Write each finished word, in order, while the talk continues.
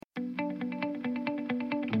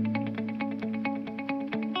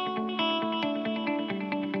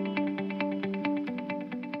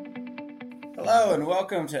Hello and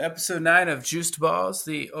welcome to episode 9 of Juiced Balls,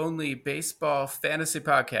 the only baseball fantasy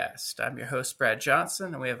podcast. I'm your host, Brad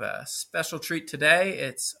Johnson, and we have a special treat today.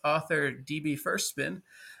 It's author DB Firstman.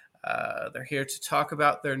 They're here to talk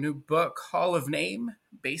about their new book, Hall of Name,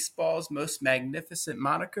 Baseball's Most Magnificent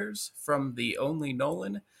Monikers, from the Only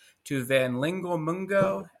Nolan to Van Lingle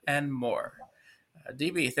Mungo, and more.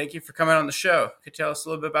 DB, thank you for coming on the show. Could you tell us a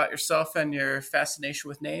little bit about yourself and your fascination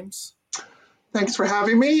with names? Thanks for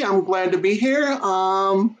having me. I'm glad to be here.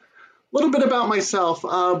 A little bit about myself.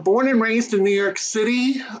 Born and raised in New York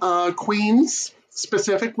City, Queens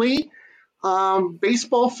specifically.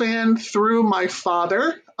 Baseball fan through my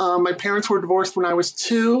father. My parents were divorced when I was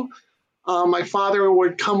 2. My father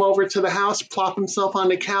would come over to the house, plop himself on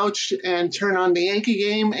the couch, and turn on the Yankee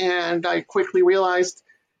game. And I quickly realized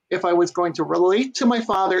if I was going to relate to my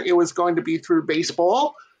father, it was going to be through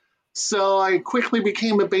baseball. So I quickly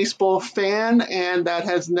became a baseball fan, and that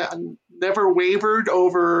has never wavered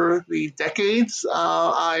over the decades.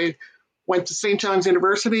 I went to St. John's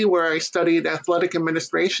University, where I studied athletic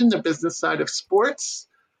administration, the business side of sports.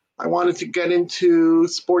 I wanted to get into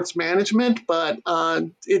sports management, but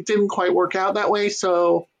it didn't quite work out that way.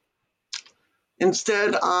 So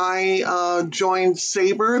instead, I joined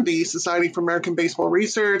SABR, the Society for American Baseball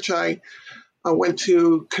Research. I went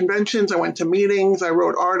to conventions, I went to meetings, I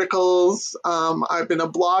wrote articles. I've been a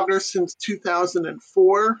blogger since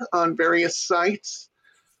 2004 on various sites.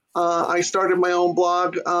 I started my own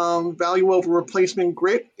blog, Value Over Replacement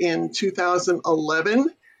Grit, in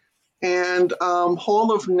 2011. And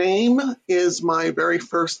Hall of Name is my very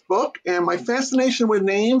first book. And my fascination with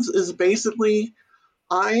names is basically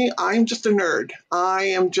I'm just a nerd. I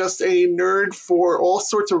am just a nerd for all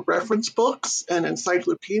sorts of reference books and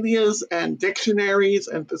encyclopedias and dictionaries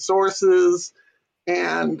and thesaurus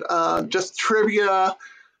and just trivia.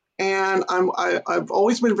 And I've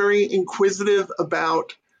always been very inquisitive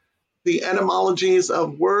about the etymologies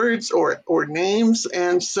of words or names.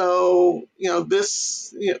 And so,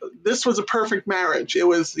 this was a perfect marriage. It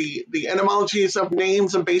was the etymologies of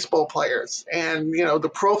names of baseball players and, the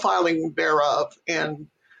profiling thereof. And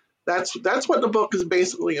that's what the book is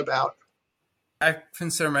basically about. I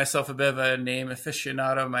consider myself a bit of a name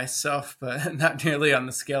aficionado myself, but not nearly on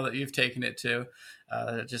the scale that you've taken it to.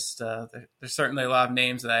 There's certainly a lot of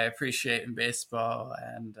names that I appreciate in baseball,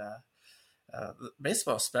 and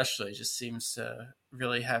baseball especially just seems to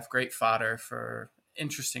really have great fodder for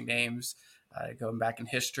interesting names. Going back in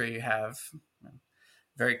history, you have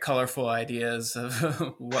very colorful ideas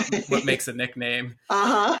of what makes a nickname.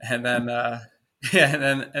 Uh-huh. And then,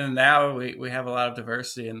 and now we have a lot of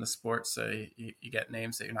diversity in the sport, so you get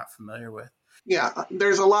names that you're not familiar with. Yeah,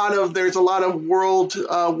 there's a lot of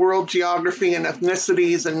world geography and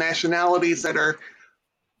ethnicities and nationalities that are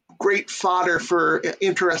great fodder for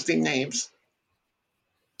interesting names.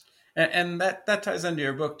 And that ties into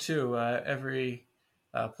your book too. Every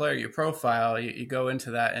player you profile, you go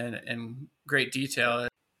into that in great detail.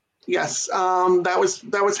 Yes,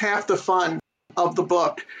 that was half the fun of the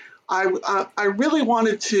book. I really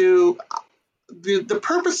wanted to. The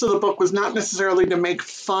purpose of the book was not necessarily to make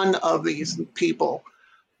fun of these people.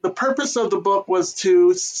 The purpose of the book was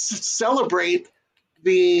to celebrate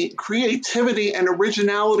the creativity and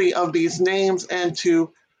originality of these names and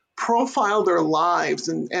to profile their lives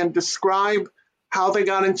and describe how they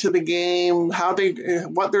got into the game,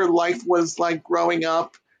 what their life was like growing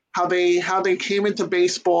up, how they came into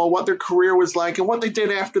baseball, what their career was like, and what they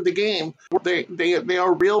did after the game. They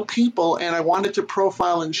are real people, and I wanted to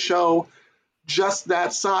profile and show just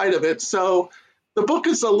that side of it. So the book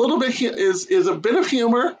is is a bit of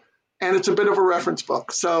humor, and it's a bit of a reference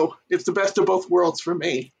book. So it's the best of both worlds for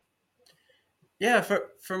me. Yeah,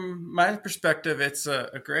 from my perspective, it's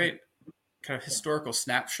a great kind of historical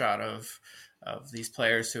snapshot of these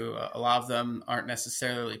players who a lot of them aren't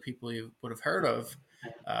necessarily people you would have heard of.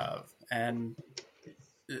 And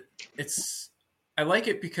I like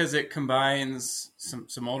it because it combines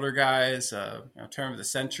some older guys, turn of the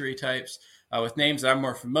century types, with names that I'm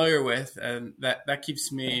more familiar with, and that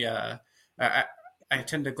keeps me. I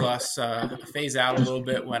tend to phase out a little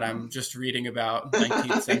bit when I'm just reading about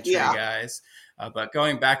 19th century guys, but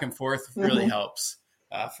going back and forth really helps.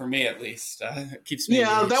 For me, at least, it keeps me.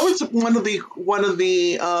 Yeah, engaged. that was one of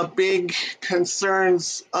the big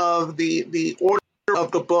concerns of the order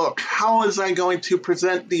of the book. How is I going to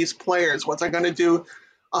present these players? Was I going to do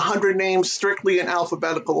 100 names strictly in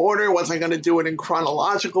alphabetical order? Was I going to do it in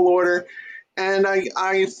chronological order? And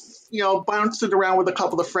I bounced it around with a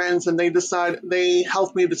couple of friends, and they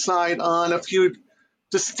helped me decide on a few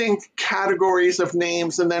distinct categories of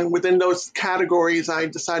names, and then within those categories, I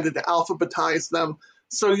decided to alphabetize them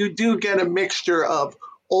So you do get a mixture of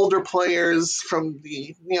older players from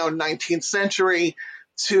the 19th century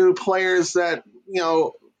to players that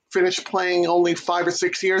finished playing only 5 or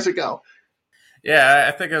 6 years ago. Yeah,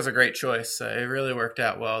 I think it was a great choice. It really worked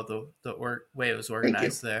out well, the way it was Thank you.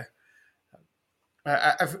 organized there.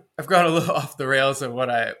 I've gone a little off the rails of what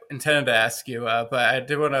I intended to ask you, but I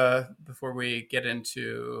did want to, before we get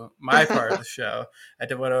into my part of the show, I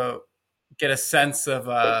did want to get a sense of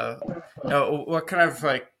what kind of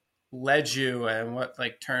like led you and what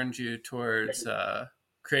like turned you towards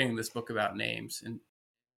creating this book about names. And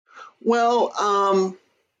Well,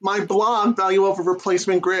 my blog, Value Over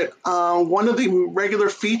Replacement Grit, one of the regular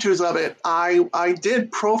features of it, I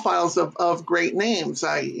did profiles of great names.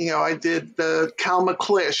 I did Cal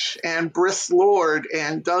McClish and Briss Lord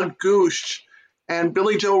and Doug Gooch and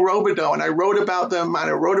Billy Joe Robideau, and I wrote about them, and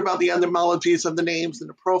I wrote about the etymologies of the names and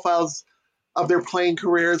the profiles of their playing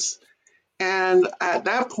careers. And at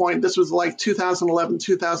that point, this was like 2011,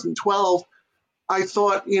 2012, I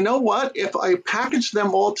thought, you know what, if I package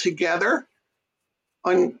them all together,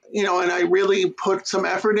 and I really put some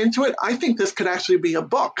effort into it, I think this could actually be a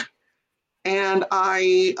book. And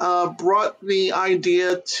I brought the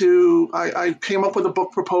idea to, I came up with a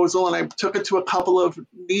book proposal, and I took it to a couple of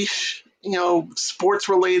niche,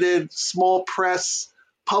 sports-related small press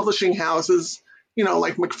publishing houses,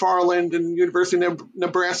 like McFarland and University of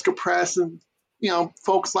Nebraska Press and,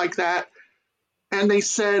 folks like that. And they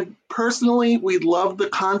said, personally, we love the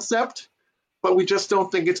concept, but we just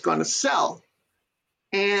don't think it's going to sell.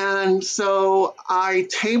 And so I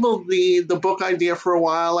tabled the book idea for a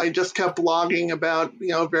while. I just kept blogging about,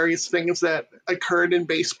 various things that occurred in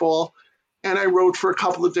baseball. And I wrote for a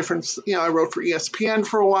couple of different, I wrote for ESPN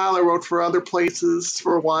for a while. I wrote for other places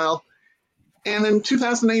for a while. And in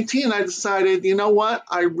 2018, I decided, you know what?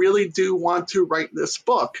 I really do want to write this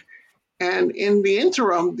book. And in the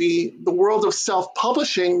interim, the world of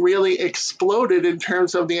self-publishing really exploded in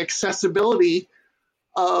terms of the accessibility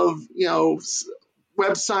of,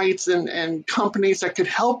 websites and companies that could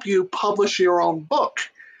help you publish your own book.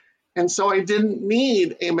 And so I didn't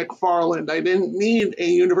need a McFarland. I didn't need a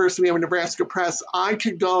University of Nebraska Press. I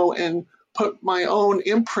could go and put my own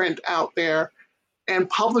imprint out there and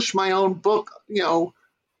publish my own book, and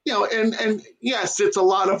yes, it's a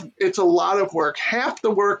lot of work. Half the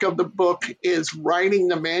work of the book is writing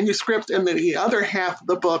the manuscript, and then the other half of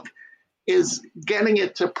the book is getting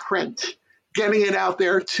it to print, getting it out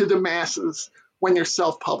there to the masses when you're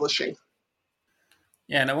self-publishing.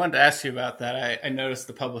 Yeah, and I wanted to ask you about that. I noticed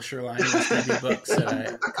the publisher line was DB Books, and I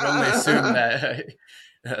could only assume that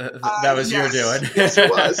that was your doing. Yes, it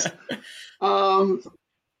was.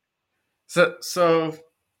 So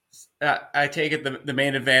I take it the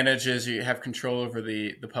main advantage is you have control over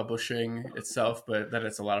the publishing itself, but that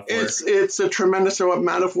it's a lot of work. It's a tremendous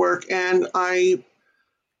amount of work, and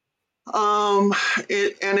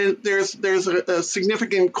there's a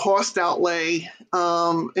significant cost outlay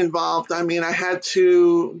involved. I mean, I had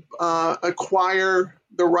to acquire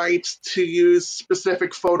the rights to use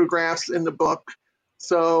specific photographs in the book.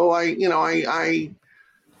 So I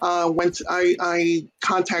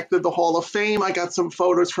contacted the Hall of Fame. I got some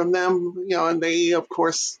photos from them, and they of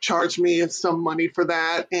course charged me some money for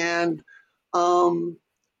that. And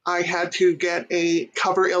I had to get a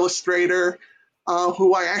cover illustrator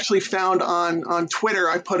who I actually found on Twitter.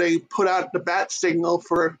 I put out the bat signal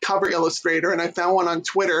for a cover illustrator, and I found one on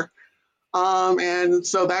Twitter. And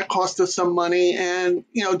so that cost us some money. And,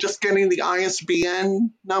 just getting the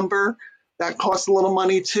ISBN number, that cost a little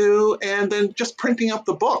money too. And then just printing up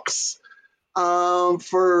the books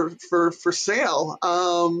for sale.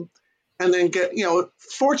 And then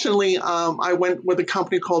fortunately, I went with a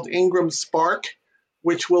company called Ingram Spark,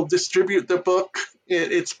 which will distribute the book.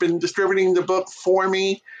 It's been distributing the book for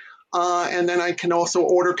me. And then I can also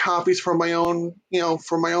order copies for my own,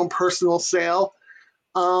 for my own personal sale.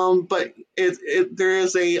 But there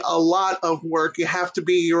is a lot of work. You have to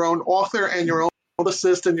be your own author and your own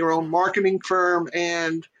publicist and your own marketing firm.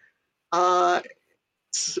 And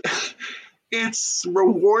it's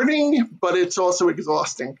rewarding, but it's also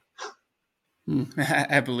exhausting.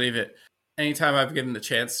 I believe it. Anytime I've given the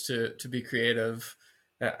chance to be creative,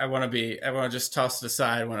 I want to just toss it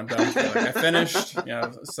aside when I'm done. Like, I finished,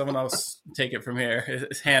 someone else take it from here.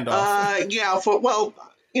 It's hand off. I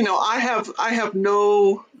have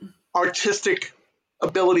no artistic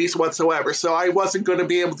abilities whatsoever, so I wasn't going to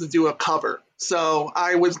be able to do a cover. So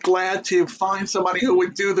I was glad to find somebody who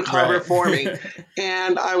would do the cover for me.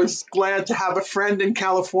 And I was glad to have a friend in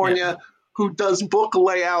California who does book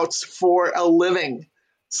layouts for a living.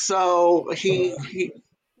 So he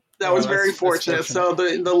That Well, was very that's fortunate. fortunate.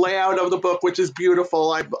 So the layout of the book, which is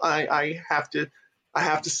beautiful, I have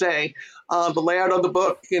to say, the layout of the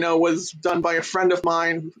book, was done by a friend of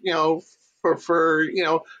mine. For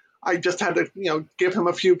I just had to give him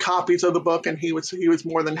a few copies of the book, and he was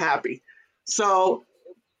more than happy. So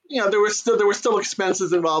there were still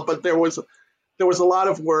expenses involved, but there was a lot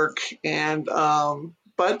of work, and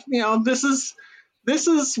but this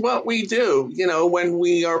is what we do, when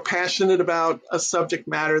we are passionate about a subject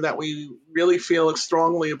matter that we really feel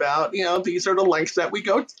strongly about. These are the lengths that we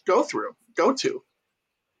go to.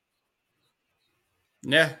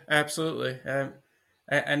 Yeah, absolutely.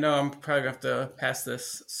 I know I'm probably going to have to pass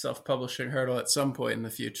this self-publishing hurdle at some point in the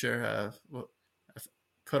future. I've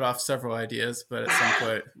put off several ideas, but at some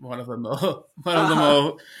point, one of them Uh-huh.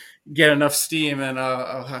 will get enough steam, and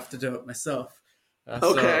I'll have to do it myself.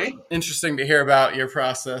 So Okay, interesting to hear about your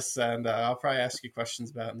process, and I'll probably ask you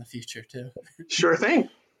questions about it in the future too. sure thing.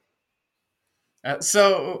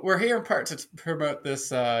 So we're here in part to promote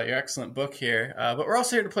this your excellent book here, but we're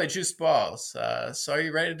also here to play Juiced Balls. So are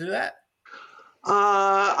you ready to do that?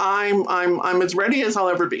 I'm as ready as I'll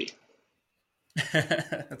ever be.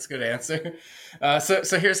 That's a good answer.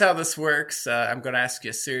 So here's how this works. I'm going to ask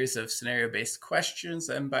you a series of scenario-based questions,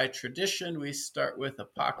 and by tradition, we start with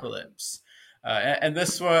apocalypse. And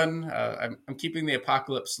this one, I'm keeping the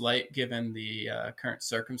apocalypse light given the current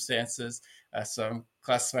circumstances. So I'm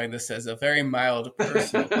classifying this as a very mild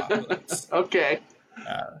personal apocalypse. Okay.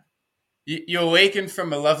 You awaken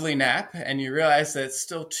from a lovely nap and you realize that it's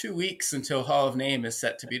still 2 weeks until Hall of Name is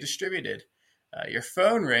set to be distributed. Your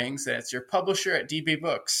phone rings and it's your publisher at DB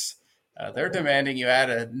Books. They're demanding you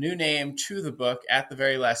add a new name to the book at the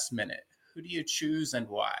very last minute. Who do you choose and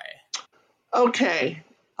why? Okay.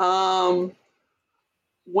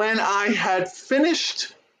 When I had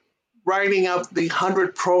finished writing up the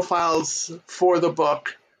 100 profiles for the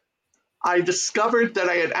book, I discovered that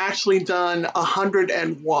I had actually done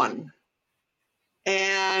 101.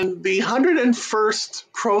 And the 101st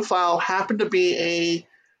profile happened to be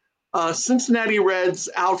a Cincinnati Reds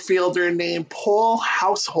outfielder named Paul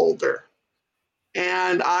Householder.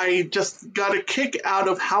 And I just got a kick out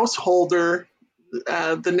of Householder,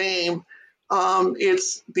 the name.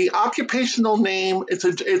 It's the occupational name.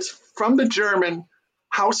 It's from the German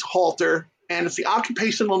Haushalter, and it's the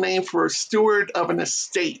occupational name for a steward of an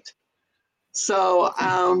estate. So,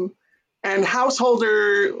 and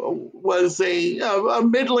Householder was a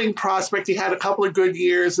middling prospect. He had a couple of good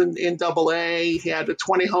years in Double A. He had a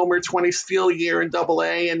 20 homer, 20 steal year in Double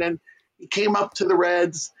A, and then he came up to the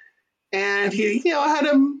Reds, and he had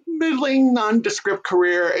a middling, nondescript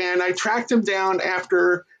career. And I tracked him down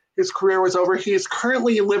after his career was over. He is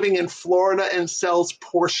currently living in Florida and sells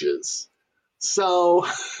Porsches. So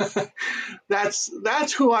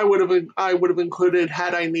that's who I would have included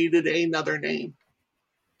had I needed another name.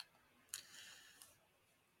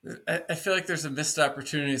 I feel like there's a missed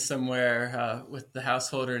opportunity somewhere with the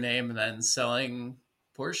householder name and then selling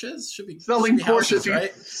Porsches. Should Selling be houses, Porsches, you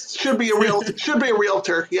right? should be a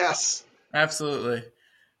realtor. Yes. Absolutely.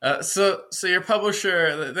 So your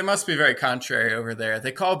publisher, they must be very contrary over there.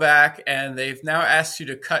 They call back and they've now asked you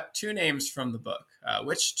to cut two names from the book.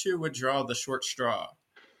 Which two would draw the short straw?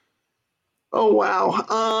 Oh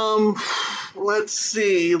wow. Let's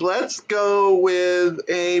see. Let's go with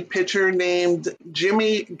a pitcher named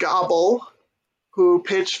Jimmy Gobble, who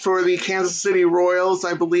pitched for the Kansas City Royals,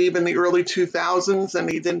 I believe, in the early 2000s, and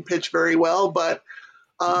he didn't pitch very well, but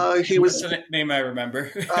he That's was a name I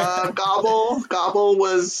remember. Gobble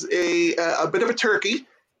was a bit of a turkey.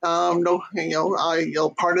 No,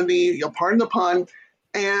 you'll pardon the pun.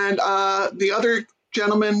 And the other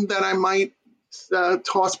gentleman that I might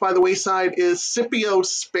toss by the wayside is Scipio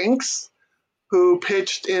Spinks, who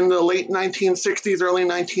pitched in the late 1960s, early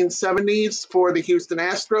 1970s for the Houston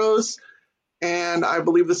Astros, and I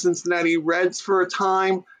believe the Cincinnati Reds for a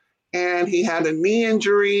time. And he had a knee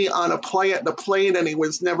injury on a play at the plate, and he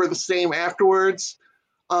was never the same afterwards.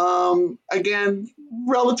 Again,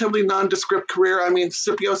 relatively nondescript career. I mean,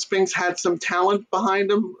 Scipio Spinks had some talent behind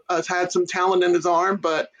him, had some talent in his arm,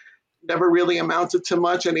 but never really amounted to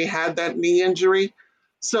much, and he had that knee injury.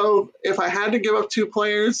 So if I had to give up two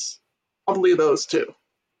players, probably those two.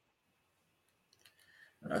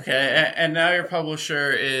 Okay, and now your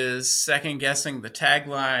publisher is second guessing the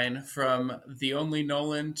tagline from The Only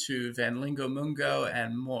Nolan to Van Lingo Mungo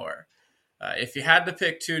and more. If you had to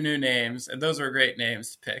pick two new names, and those were great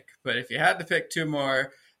names to pick, but if you had to pick two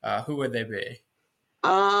more, who would they be?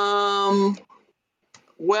 Um,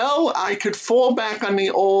 Well, I could fall back on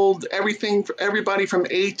the old everything, everybody from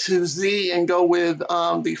A to Z, and go with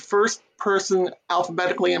the first person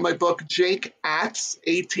alphabetically in my book, Jake Atz,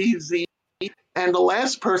 A-T-Z, and the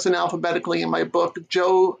last person alphabetically in my book,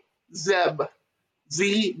 Joe Zeb,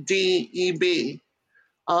 Z-D-E-B.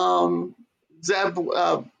 Zeb,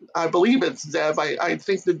 I believe it's Zeb. I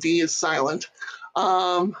think the D is silent.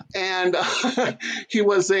 And he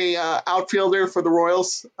was a outfielder for the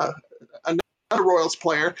Royals, another Royals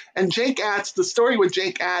player. And Jake Atz, the story with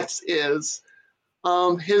Jake Atz is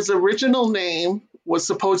his original name was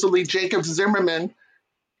supposedly Jacob Zimmerman,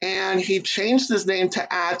 and he changed his name to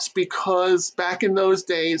Atz because back in those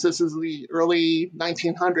days, this is the early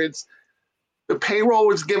 1900s, the payroll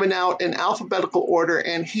was given out in alphabetical order,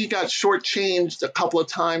 and he got shortchanged a couple of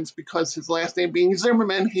times because his last name being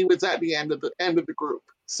Zimmerman, he was at the end of the group.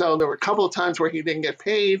 So there were a couple of times where he didn't get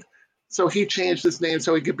paid, so he changed his name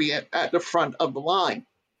so he could be at the front of the line.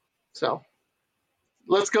 So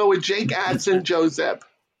let's go with Jake Atz and Joe Zeb.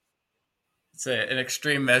 It's an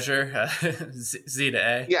extreme measure, Z to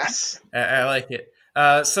A. Yes. I like it.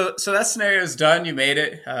 So that scenario is done. You made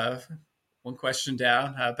it. One question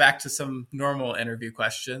down. Back to some normal interview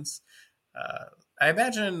questions. I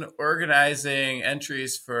imagine organizing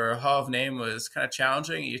entries for Hall of Name was kind of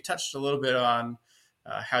challenging. You touched a little bit on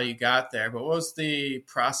how you got there, but what was the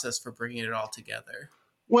process for bringing it all together?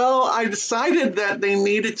 Well, I decided that they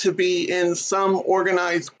needed to be in some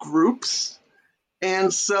organized groups.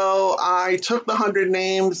 And so I took the 100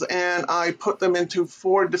 names and I put them into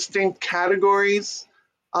 4 distinct categories.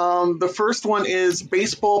 The first one is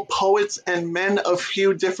baseball poets and men of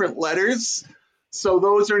few different letters. So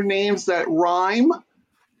those are names that rhyme,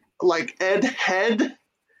 like Ed Head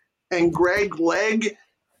and Greg Leg.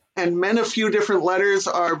 And men of few different letters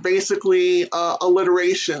are basically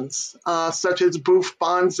alliterations, such as Boof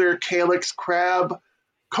Bonzer, Calyx Crab,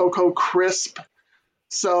 Cocoa Crisp.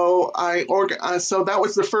 So so that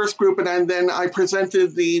was the first group, and then I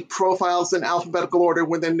presented the profiles in alphabetical order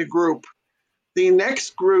within the group. The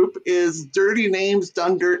next group is Dirty Names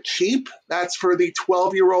Done Dirt Cheap. That's for the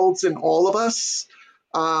 12-year-olds in all of us.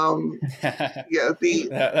 That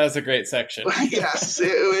was a great section. Yes,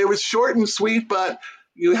 it was short and sweet, but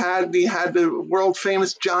you had the world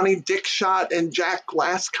famous Johnny Dickshot and Jack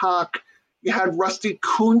Glasscock. You had Rusty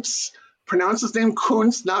Kuntz, pronounce his name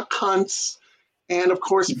Kuntz, not Kuntz. And of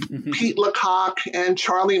course, Pete Lecoq and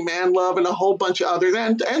Charlie Manlove and a whole bunch of others,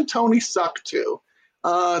 and Tony Suck too.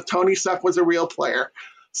 Tony Suck was a real player.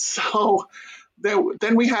 So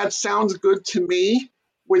then we had Sounds Good to Me,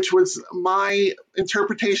 which was my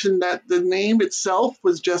interpretation that the name itself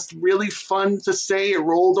was just really fun to say. It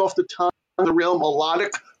rolled off the tongue, the real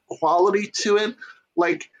melodic quality to it,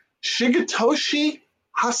 like Shigetoshi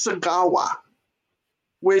Hasagawa,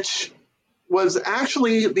 which was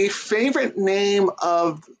actually the favorite name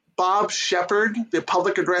of Bob Shepard, the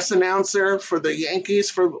public address announcer for the Yankees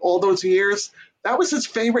for all those years. That was his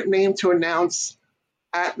favorite name to announce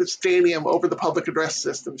at the stadium over the public address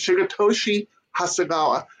system, Shigetoshi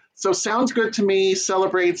Hasagawa. So Sounds Good to Me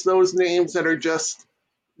celebrates those names that are just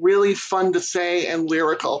really fun to say and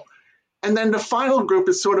lyrical. And then the final group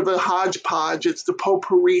is sort of a hodgepodge. It's the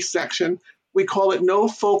potpourri section. We call it No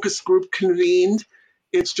Focus Group Convened.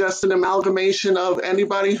 It's just an amalgamation of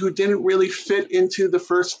anybody who didn't really fit into the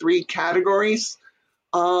first 3 categories.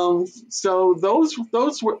 So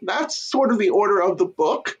that's sort of the order of the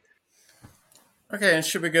book. Okay, and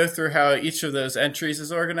should we go through how each of those entries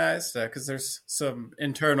is organized? Because there's some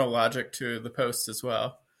internal logic to the post as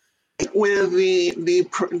well. With the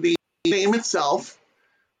name itself,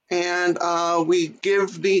 and we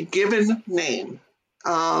give the given name.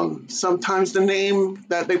 Sometimes the name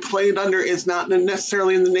that they played under is not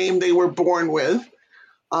necessarily the name they were born with.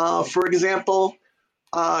 For example,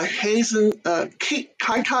 Kai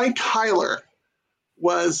Kyler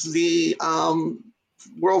was the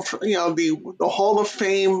world, the Hall of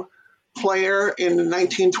Fame player in the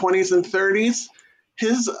 1920s and 30s.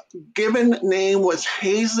 His given name was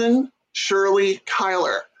Hazen Shirley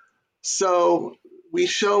Kyler. So we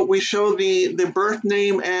show the birth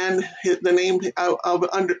name and the name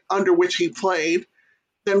under which he played.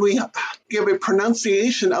 Then we give a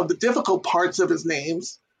pronunciation of the difficult parts of his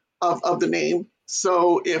names, of the name.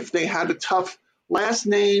 So if they had a tough last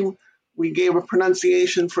name, we gave a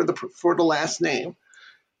pronunciation for the last name.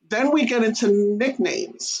 Then we get into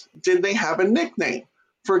nicknames. Did they have a nickname?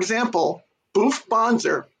 For example, Boof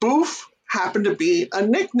Bonzer. Boof happened to be a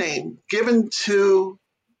nickname given to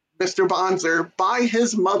Mr. Bonzer by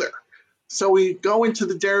his mother. So we go into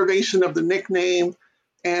the derivation of the nickname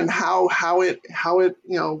and how it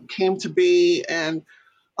came to be, and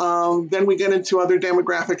Then we get into other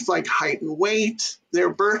demographics like height and weight, their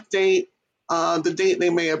birth date, the date they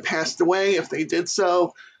may have passed away if they did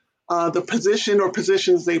so, the position or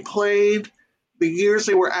positions they played, the years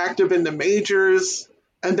they were active in the majors,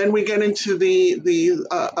 and then we get into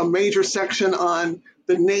a major section on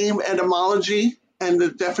the name etymology and the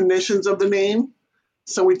definitions of the name.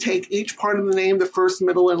 So we take each part of the name, the first,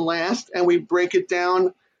 middle, and last, and we break it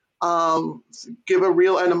down, give a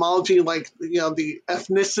real etymology, like the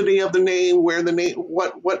ethnicity of the name, where the name,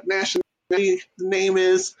 what nationality the name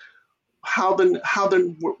is, how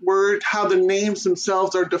the names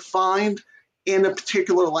themselves are defined in a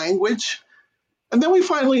particular language. And then we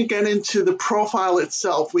finally get into the profile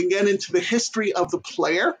itself. We get into the history of the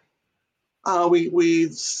player.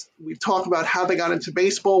 We talk about how they got into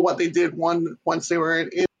baseball, what they did once they were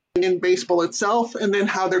in baseball itself, and then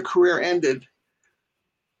how their career ended.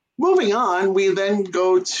 Moving on, we then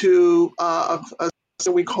go to a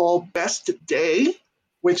we call best day,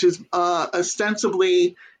 which is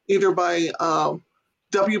ostensibly either by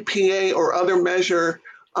WPA or other measure,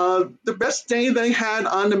 the best day they had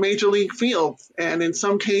on the major league field. And in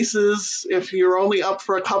some cases, if you're only up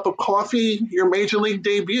for a cup of coffee, your major league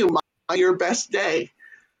debut might be your best day.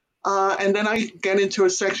 And then I get into a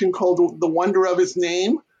section called The Wonder of His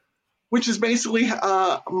Name, which is basically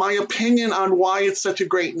my opinion on why it's such a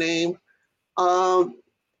great name. And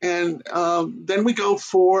then we go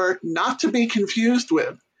for Not to be confused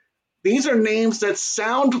with. These are names that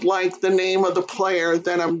sound like the name of the player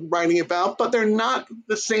that I'm writing about, but they're not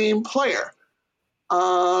the same player.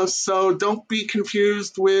 So don't be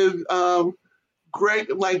confused with Greg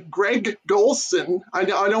Golson. I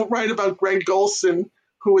don't write about Greg Golson,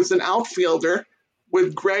 who is an outfielder,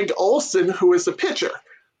 with Greg Olson, who is a pitcher.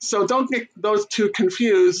 So don't get those two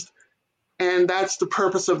confused. And that's the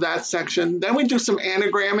purpose of that section. Then we do some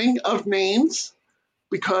anagramming of names,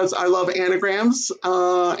 because I love anagrams,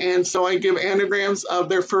 and so I give anagrams of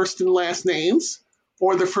their first and last names,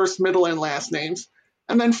 or their first, middle, and last names.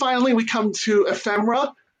 And then finally we come to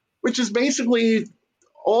ephemera, which is basically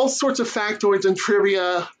all sorts of factoids and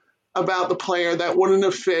trivia about the player that wouldn't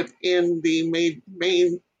have fit in the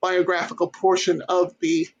main biographical portion of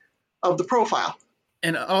the profile.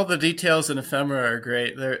 And all the details in ephemera are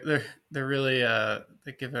great. They're really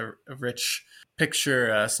they give a rich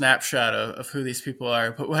picture, a snapshot of who these people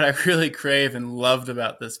are. But what I really crave and loved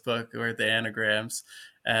about this book were the anagrams.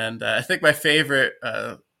 And I think my favorite,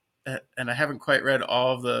 and I haven't quite read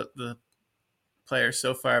all of the players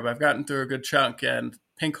so far, but I've gotten through a good chunk. And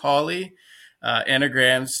Pink Hawley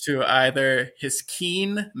anagrams to either his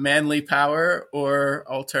keen manly power or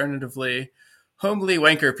alternatively homely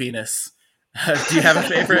wanker penis. Do you have a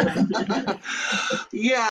favorite?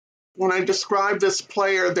 Yeah. When I describe this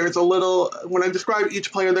player, when I describe each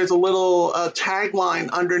player, there's a little tagline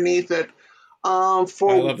underneath it. I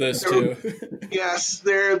love this too. Yes,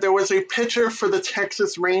 there was a pitcher for the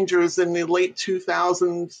Texas Rangers in the late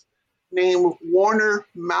 2000s named Warner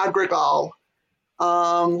Madrigal.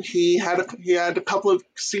 He had a couple of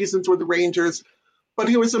seasons with the Rangers, but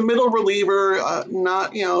he was a middle reliever,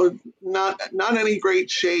 not any great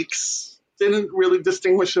shakes, didn't really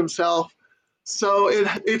distinguish himself. So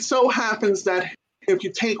it so happens that if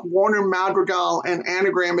you take Warner Madrigal and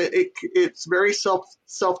anagram it, it's very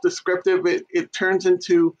self-descriptive. It turns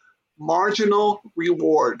into marginal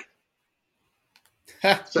reward.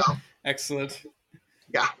 So excellent.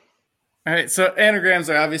 Yeah. All right, so anagrams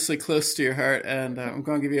are obviously close to your heart, and I'm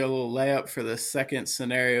going to give you a little layup for the second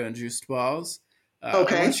scenario in Juiced Balls.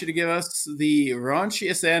 Okay. I want you to give us the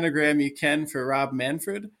raunchiest anagram you can for Rob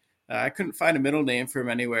Manfred. I couldn't find a middle name for him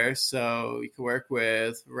anywhere, so you can work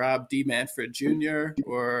with Rob D. Manfred Jr.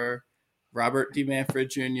 or Robert D. Manfred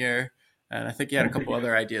Jr., and I think you had a couple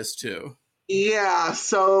other ideas too. Yeah,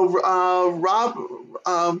 so Rob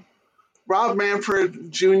Manfred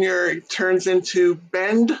Jr. turns into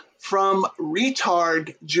Bend from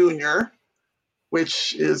Retard Jr.,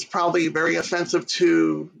 which is probably very offensive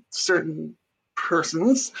to certain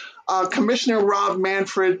persons. Commissioner Rob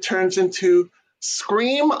Manfred turns into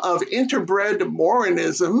Scream of Interbred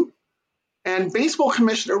Morinism. And baseball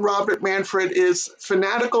commissioner Robert Manfred is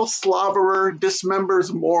Fanatical Slaverer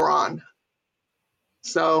Dismembers Moron.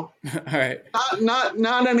 So, all right,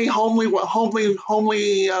 not any homely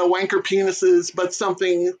wanker penises, but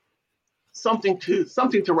something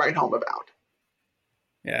to write home about.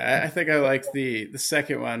 Yeah, I think I like the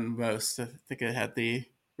second one most. I think it had the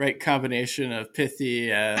right combination of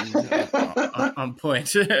pithy and on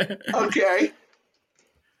point. Okay.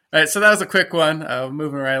 All right, so that was a quick one.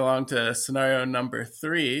 Moving right along to scenario number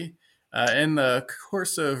 3. In the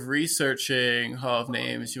course of researching Hall of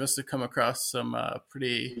Names, you must have come across some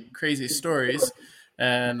pretty crazy stories.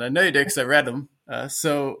 And I know you did because I read them.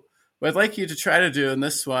 So, what I'd like you to try to do in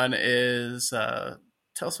this one is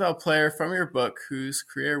tell us about a player from your book whose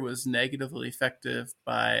career was negatively affected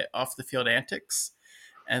by off the field antics.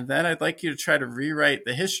 And then I'd like you to try to rewrite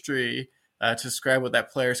the history to describe what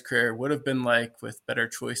that player's career would have been like with better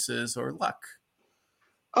choices or luck.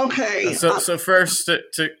 Okay. So first,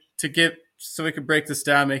 to get so we can break this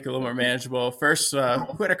down, make it a little more manageable. First, who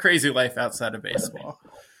had a crazy life outside of baseball?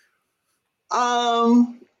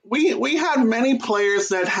 We had many players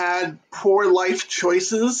that had poor life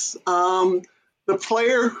choices. The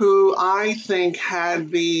player who I think had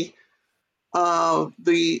the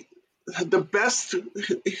best,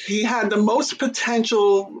 he had the most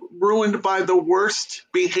potential ruined by the worst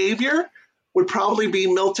behavior would probably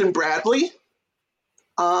be Milton Bradley.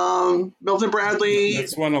 Milton Bradley.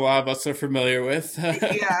 That's one a lot of us are familiar with.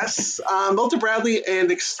 Yes. Milton Bradley,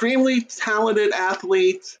 an extremely talented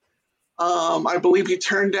athlete. I believe he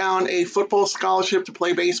turned down a football scholarship to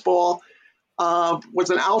play baseball.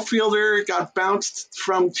 Was an outfielder, got bounced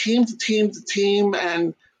from team to team to team.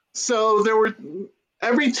 And so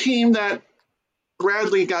every team that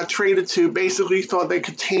Bradley got traded to basically thought they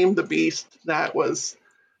could tame the beast that was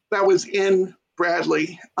in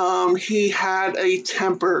Bradley. He had a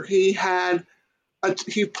temper. He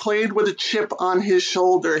played with a chip on his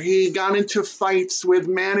shoulder. He got into fights with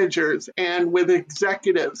managers and with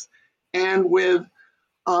executives and with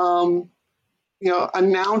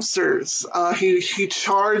announcers. He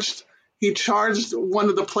charged one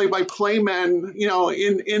of the play-by-play men,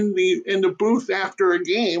 in the booth after a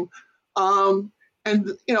game. And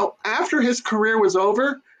after his career was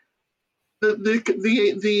over,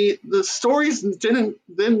 the stories didn't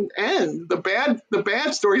end. The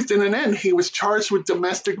bad stories didn't end. He was charged with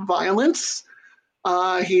domestic violence.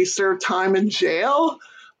 He served time in jail.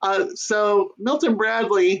 So Milton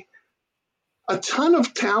Bradley, a ton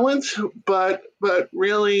of talent, but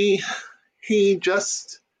really he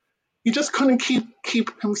just couldn't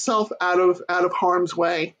keep himself out of harm's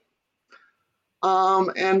way.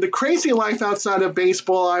 And the crazy life outside of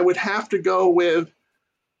baseball, I would have to go with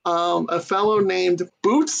a fellow named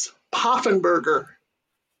Boots Poffenberger,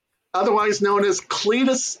 otherwise known as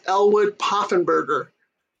Cletus Elwood Poffenberger.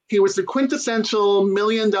 He was the quintessential $1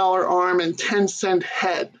 million arm and 10-cent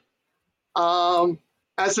head.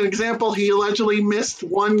 As an example, he allegedly missed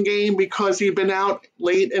one game because he'd been out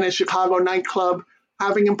late in a Chicago nightclub,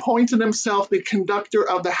 having appointed himself the conductor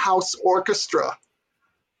of the house orchestra.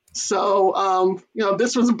 So,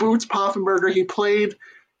 this was Boots Poffenberger. He played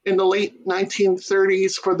in the late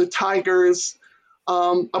 1930s for the Tigers.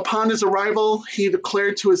 Upon his arrival, he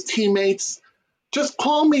declared to his teammates, "Just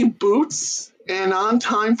call me Boots and on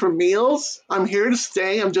time for meals. I'm here to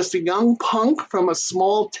stay. I'm just a young punk from a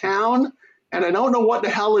small town, and I don't know what the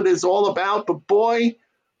hell it is all about, but boy,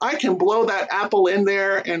 I can blow that apple in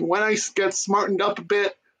there, and when I get smartened up a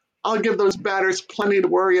bit, I'll give those batters plenty to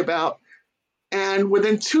worry about." And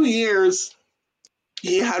within 2 years,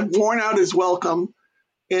 he had worn out his welcome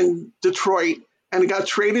in Detroit and got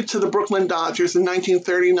traded to the Brooklyn Dodgers in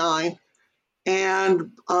 1939.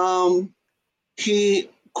 And he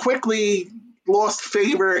quickly lost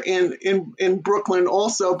favor in Brooklyn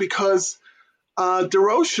also because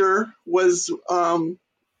DeRocher was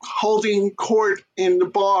holding court in the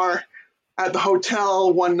bar at the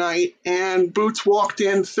hotel one night, and Boots walked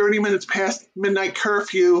in 30 minutes past midnight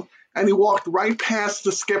curfew, and he walked right past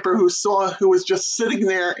the skipper who was just sitting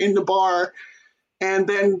there in the bar. And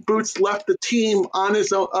then Boots left the team of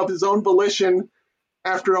his own volition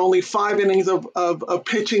after only 5 innings of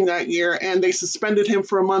pitching that year, and they suspended him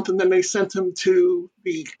for a month, and then they sent him to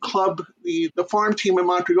the club, the farm team in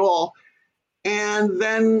Montreal. And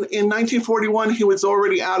then in 1941, he was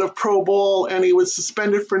already out of pro ball, and he was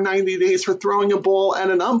suspended for 90 days for throwing a ball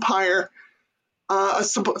at an umpire.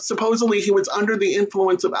 Supposedly, he was under the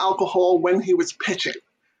influence of alcohol when he was pitching.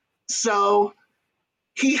 So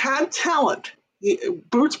he had talent.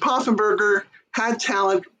 Boots Poffenberger had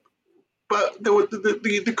talent, but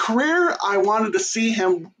the career I wanted to see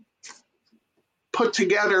him put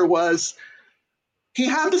together was he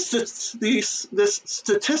had this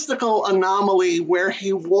statistical anomaly where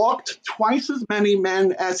he walked twice as many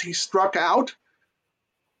men as he struck out.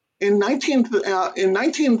 In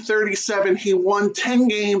 1937, he won 10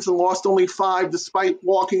 games and lost only 5, despite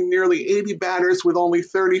walking nearly 80 batters with only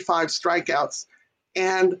 35 strikeouts.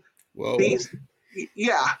 And Whoa.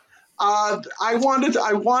 I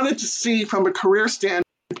wanted to see from a career standpoint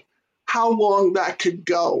how long that could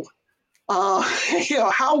go.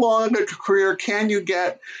 How long a career can you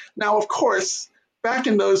get? Now, of course, back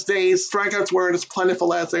in those days, strikeouts weren't as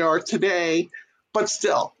plentiful as they are today, but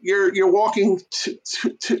still, you're walking to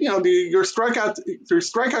your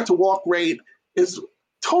strikeout to walk rate is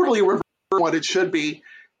totally reversed from what it should be,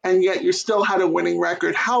 and yet you still had a winning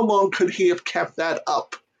record. How long could he have kept that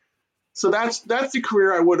up? So that's the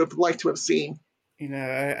career I would have liked to have seen.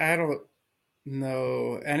 I don't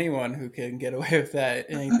know anyone who can get away with that,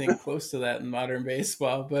 anything close to that in modern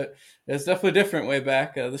baseball, but it's definitely different way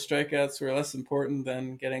back. The strikeouts were less important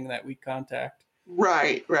than getting that weak contact.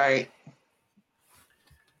 Right.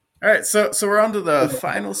 All right, so we're on to the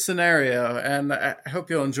final scenario, and I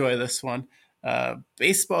hope you'll enjoy this one.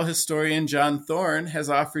 Baseball historian John Thorne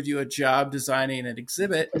has offered you a job designing an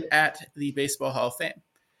exhibit at the Baseball Hall of Fame.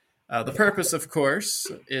 The purpose, of course,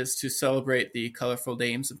 is to celebrate the colorful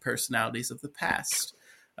names and personalities of the past.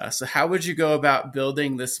 So how would you go about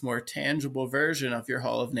building this more tangible version of your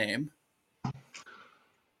Hall of Name?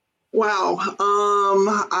 Wow.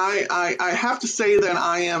 I have to say that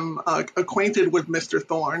I am acquainted with Mr.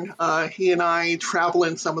 Thorne. He and I travel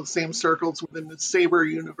in some of the same circles within the Saber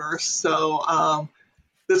universe, so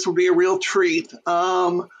this will be a real treat.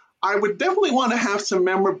 I would definitely want to have some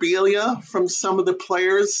memorabilia from some of the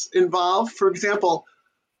players involved. For example,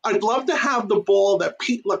 I'd love to have the ball that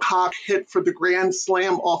Pete Lecoq hit for the grand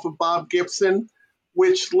slam off of Bob Gibson,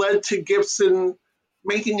 which led to Gibson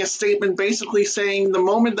making a statement basically saying the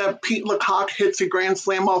moment that Pete Lecoq hits a grand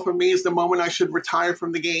slam off of me is the moment I should retire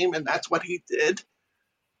from the game, and that's what he did.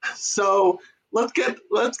 So let's get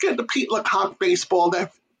the Pete Lecoq baseball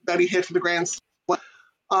that he hit for the grand slam.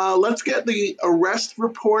 Let's get the arrest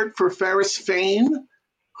report for Ferris Fain,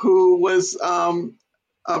 who was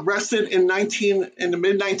arrested in the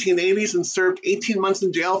mid 1980s and served 18 months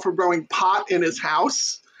in jail for growing pot in his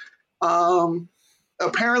house.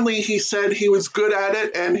 Apparently, he said he was good at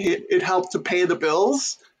it and it helped to pay the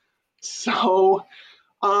bills. So,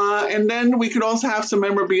 and then we could also have some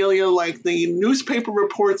memorabilia like the newspaper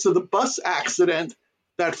reports of the bus accident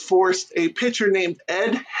that forced a pitcher named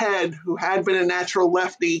Ed Head, who had been a natural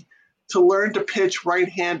lefty, to learn to pitch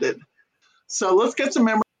right-handed. So let's get some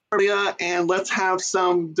memorabilia and let's have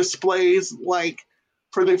some displays like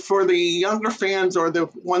for the younger fans or the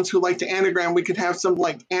ones who like to anagram, we could have some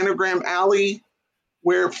like Anagram Alley,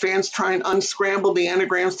 where fans try and unscramble the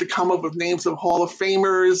anagrams to come up with names of Hall of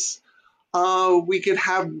Famers. We could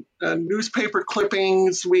have newspaper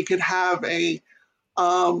clippings. We could have a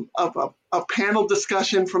panel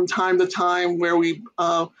discussion from time to time where we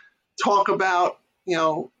talk about,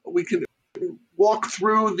 we could walk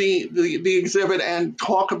through the exhibit and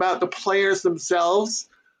talk about the players themselves.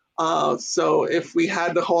 So if we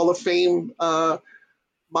had the Hall of Fame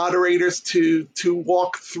moderators to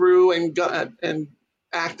walk through and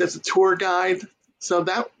act as a tour guide. So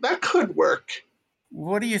that could work.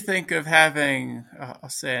 What do you think of having, I'll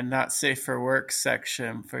say, a not safe for work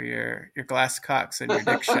section for your glass cocks and your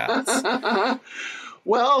dick shots?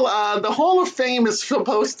 Well, the Hall of Fame is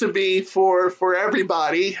supposed to be for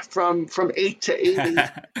everybody from 8 to 80.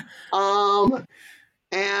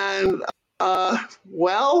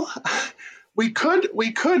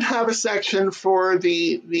 We could have a section for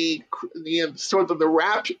the sort of the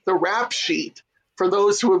rap sheet for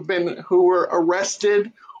those who were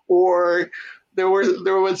arrested, or there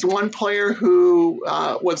was one player who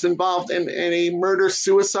was involved in a murder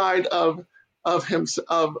suicide of his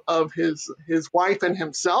wife and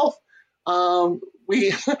himself. I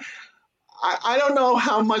don't know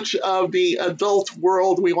how much of the adult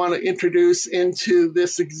world we want to introduce into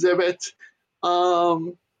this exhibit. We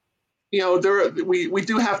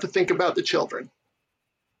do have to think about the children.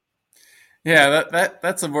 Yeah,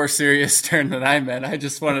 that's a more serious turn than I meant. I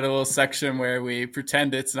just wanted a little section where we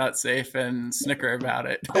pretend it's not safe and snicker about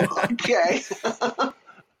it. Okay.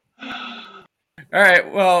 All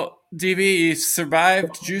right. Well, DB, you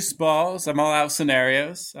survived Juice Balls. I'm all out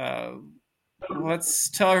scenarios. Let's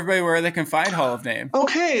tell everybody where they can find Hall of Name.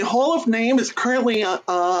 Okay. Hall of Name is currently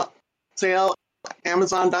on sale at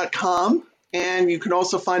Amazon.com, and you can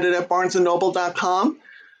also find it at BarnesandNoble.com.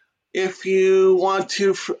 If you want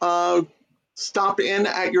to stop in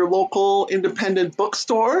at your local independent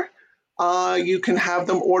bookstore, you can have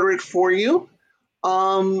them order it for you.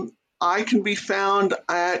 I can be found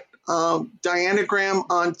at Dianagram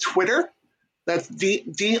on Twitter. That's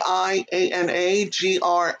DIANAGRAM.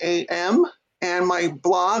 And my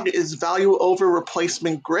blog is Value Over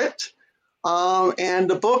Replacement Grit. And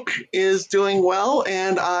the book is doing well,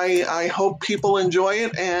 and I hope people enjoy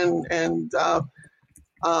it. And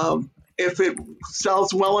if it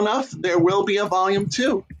sells well enough, there will be a volume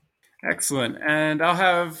 2. Excellent. And I'll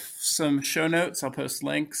have some show notes. I'll post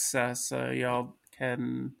links so y'all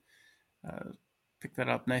can pick that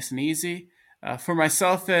up nice and easy. For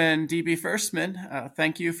myself and DB Firstman,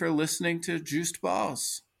 thank you for listening to Juiced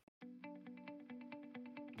Balls.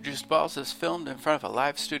 Juiced Balls is filmed in front of a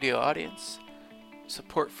live studio audience.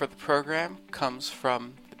 Support for the program comes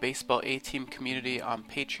from the Baseball A-Team community on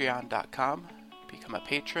patreon.com. Become a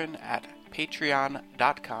patron at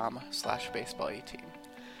patreon.com/baseballateam.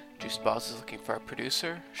 Juiced Balls is looking for a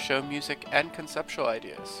producer, show music, and conceptual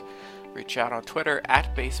ideas. Reach out on Twitter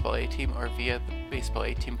at Baseball A-Team or via the Baseball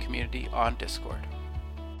A-Team community on Discord.